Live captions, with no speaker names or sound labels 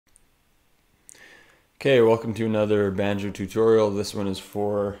Okay, welcome to another banjo tutorial. This one is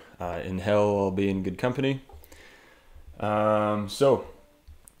for In Hell I'll Be in Good Company. So,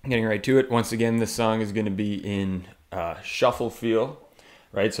 getting right to it. Once again, this song is going to be in shuffle feel,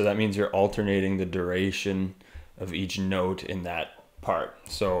 right? So that means you're alternating the duration of each note in that part.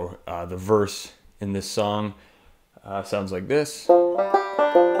 So the verse in this song sounds like this.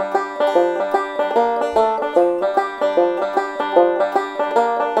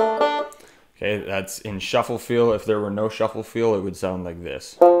 Okay, that's in shuffle feel. If there were no shuffle feel, it would sound like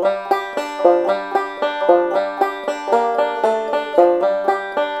this.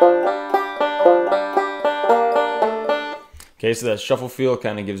 Okay, so that shuffle feel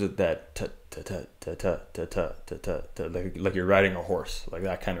kind of gives it that like you're riding a horse, like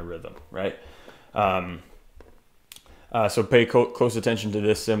that kind of rhythm, right? So pay close attention to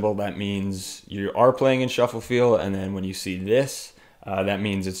this symbol. That means you are playing in shuffle feel, and then when you see this, that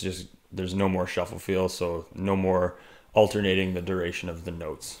means it's just there's no more shuffle feel, so no more alternating the duration of the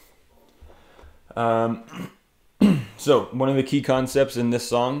notes. So one of the key concepts in this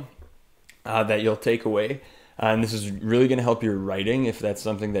song that you'll take away, and this is really going to help your writing if that's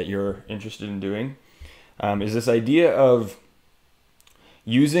something that you're interested in doing, is this idea of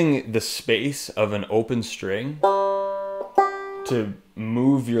using the space of an open string to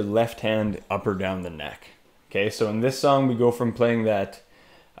move your left hand up or down the neck. Okay, so in this song we go from playing that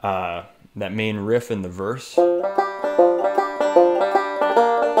main riff in the verse and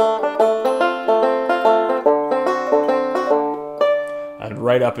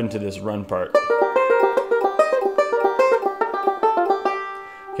right up into this run part.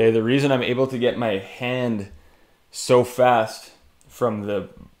 Okay, the reason I'm able to get my hand so fast from the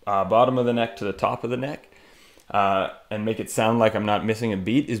bottom of the neck to the top of the neck and make it sound like I'm not missing a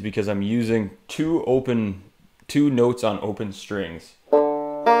beat is because I'm using two notes on open strings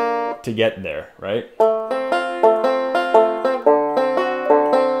to get there, right?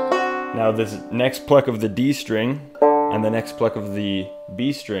 Now this next pluck of the D string and the next pluck of the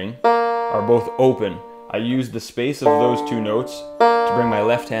B string are both open. I use the space of those two notes to bring my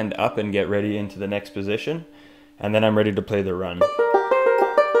left hand up and get ready into the next position, and then I'm ready to play the run.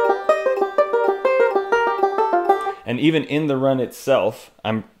 And even in the run itself,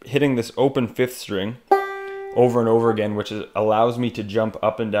 I'm hitting this open fifth string over and over again, which allows me to jump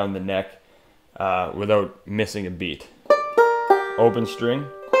up and down the neck without missing a beat. Open string,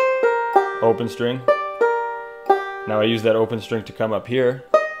 open string. Now I use that open string to come up here.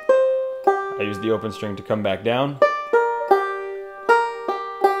 I use the open string to come back down.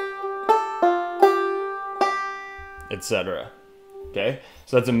 Etc. Okay,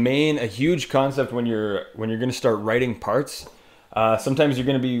 so that's a huge concept when you're going to start writing parts. Sometimes you're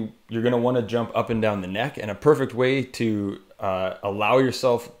going to want to jump up and down the neck, and a perfect way to allow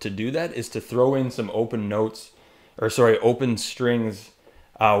yourself to do that is to throw in some open strings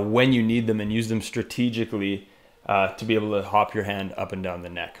when you need them, and use them strategically to be able to hop your hand up and down the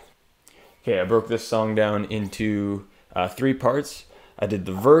neck. Okay, I broke this song down into 3 parts. I did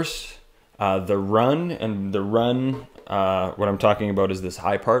the verse, the run, and the run, what I'm talking about is this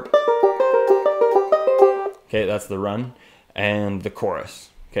high part. Okay, that's the run. And the chorus.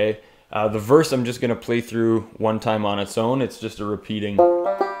 Okay, the verse I'm just going to play through one time on its own. It's just a repeating.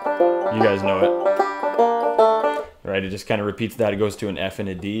 You guys know it. Right, it just kind of repeats that. It goes to an F and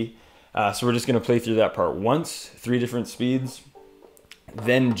a D. So we're just going to play through that part once, 3 different speeds.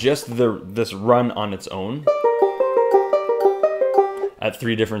 Then just this run on its own at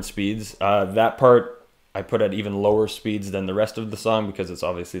 3 different speeds. That part I put at even lower speeds than the rest of the song because it's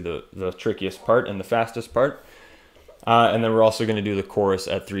obviously the trickiest part and the fastest part. And then we're also going to do the chorus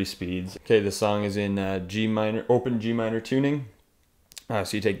at 3 speeds. Okay, the song is in G minor, open G minor tuning.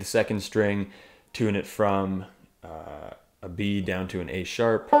 So you take the 2nd string, tune it from a B down to an A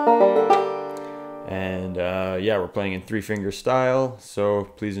sharp. And yeah, we're playing in 3-finger style, so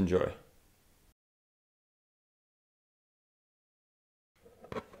please enjoy.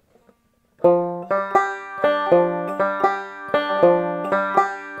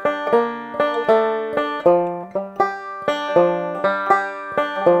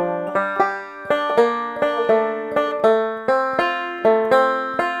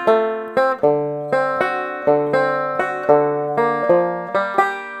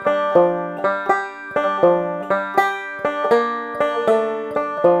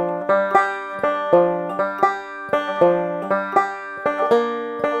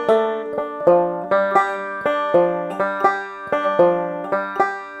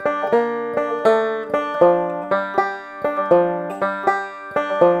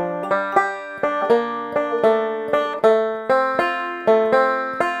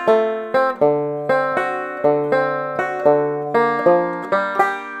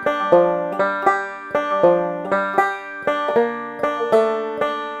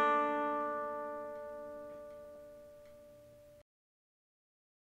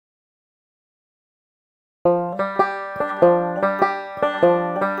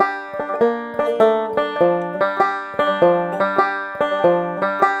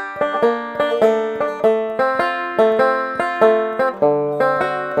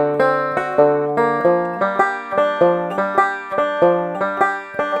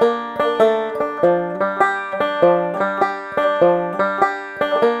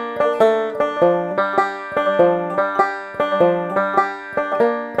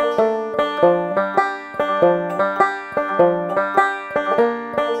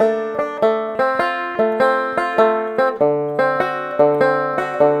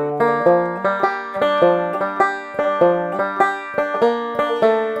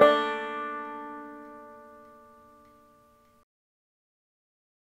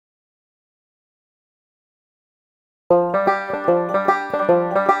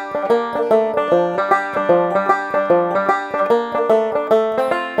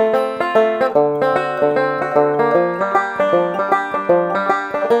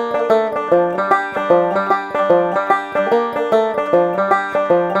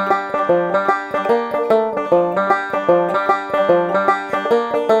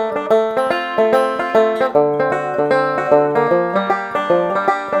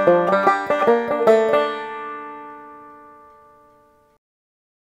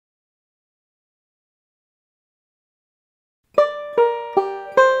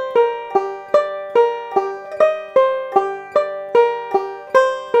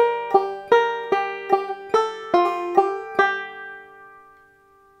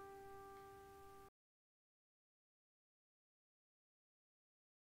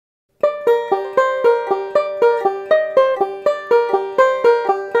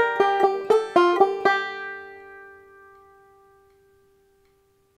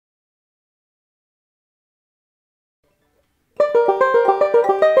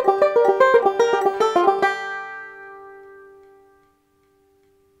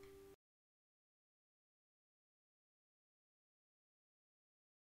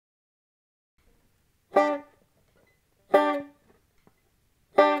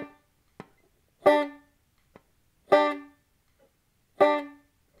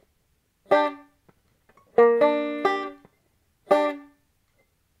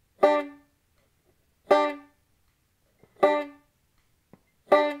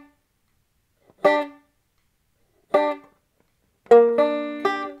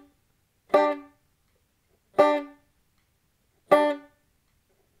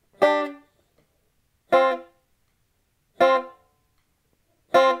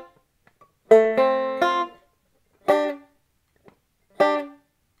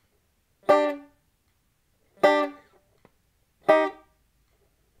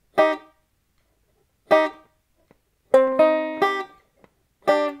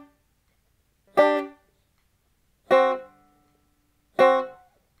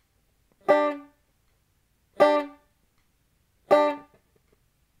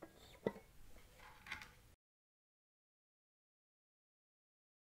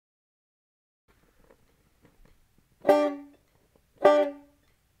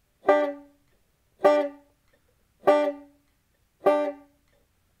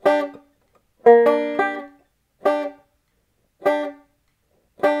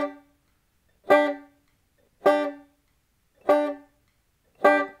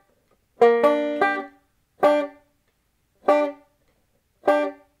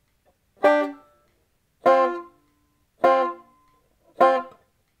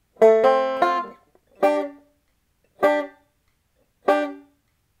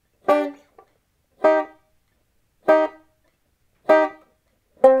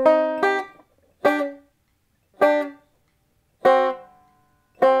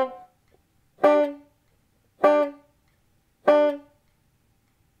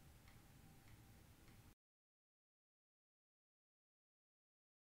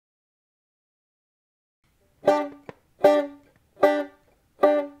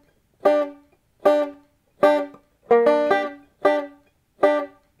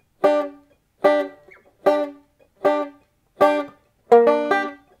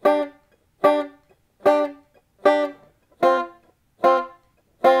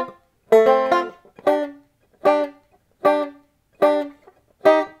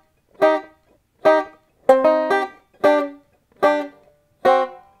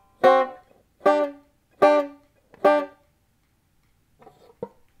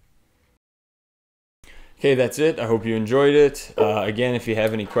 Okay, that's it. I hope you enjoyed it. Again, if you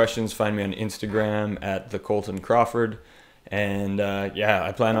have any questions, find me on Instagram at the Colton Crawford. And yeah,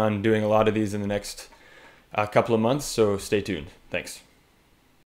 I plan on doing a lot of these in the next couple of months, so stay tuned. Thanks.